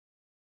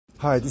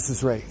Hi, this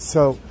is Ray.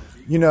 So,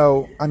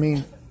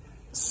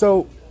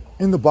 so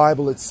in the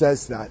Bible it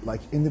says that,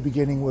 like, in the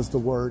beginning was the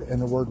Word, and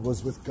the Word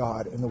was with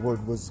God, and the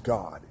Word was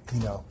God.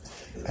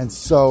 And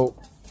so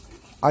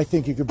I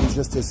think it could be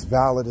just as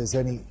valid as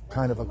any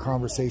kind of a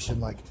conversation.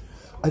 Like,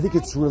 I think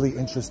it's really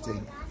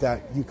interesting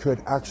that you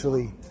could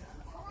actually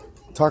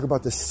talk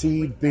about the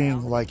seed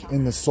being like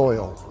in the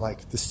soil,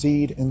 like the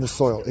seed in the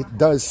soil. It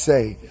does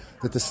say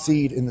that the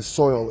seed in the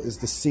soil is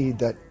the seed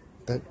that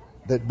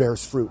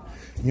bears fruit.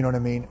 You know what I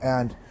mean?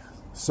 And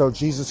so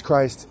Jesus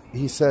Christ,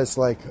 he says,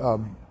 like,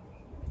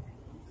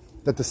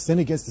 that the sin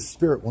against the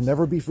Spirit will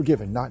never be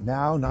forgiven. Not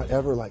now, not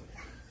ever. Like,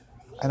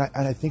 and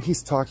I think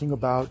he's talking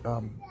about,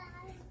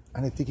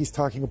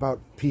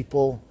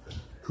 people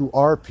who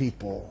are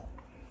people,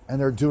 and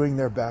they're doing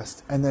their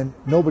best, and then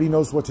nobody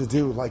knows what to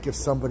do. Like, if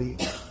somebody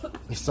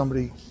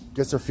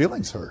gets their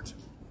feelings hurt,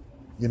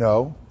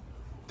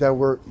 that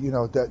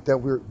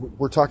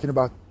we're talking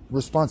about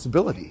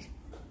responsibility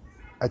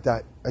at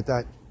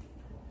that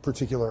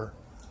particular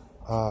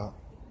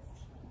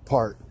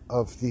part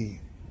of the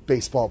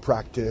baseball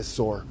practice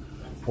or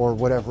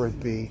whatever it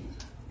be,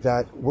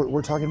 that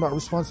we're talking about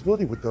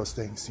responsibility with those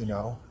things,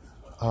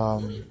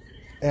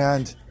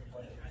 and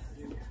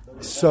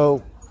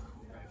so,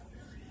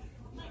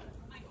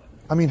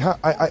 I mean,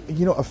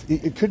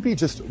 it could be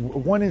just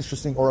one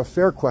interesting or a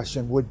fair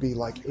question would be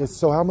like,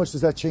 so how much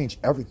does that change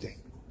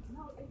everything?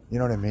 You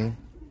know what I mean?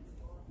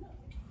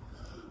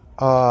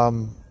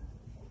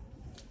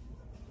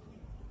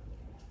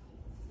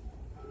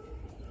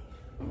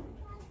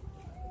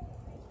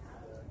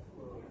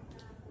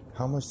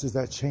 How much does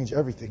that change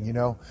everything?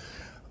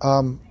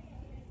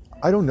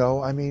 I don't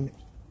know. I mean,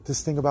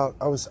 this thing about,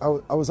 I was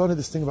onto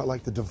this thing about,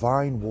 like, the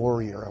divine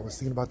warrior. I was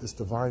thinking about this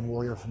divine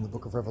warrior from the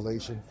book of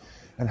Revelation,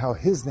 and how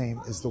his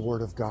name is the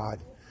Word of God.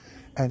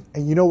 And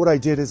what I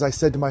did is I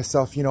said to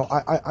myself,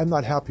 I'm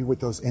not happy with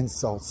those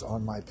insults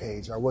on my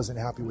page. I wasn't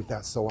happy with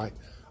that, so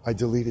I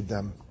deleted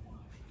them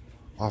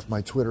off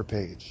my Twitter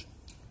page.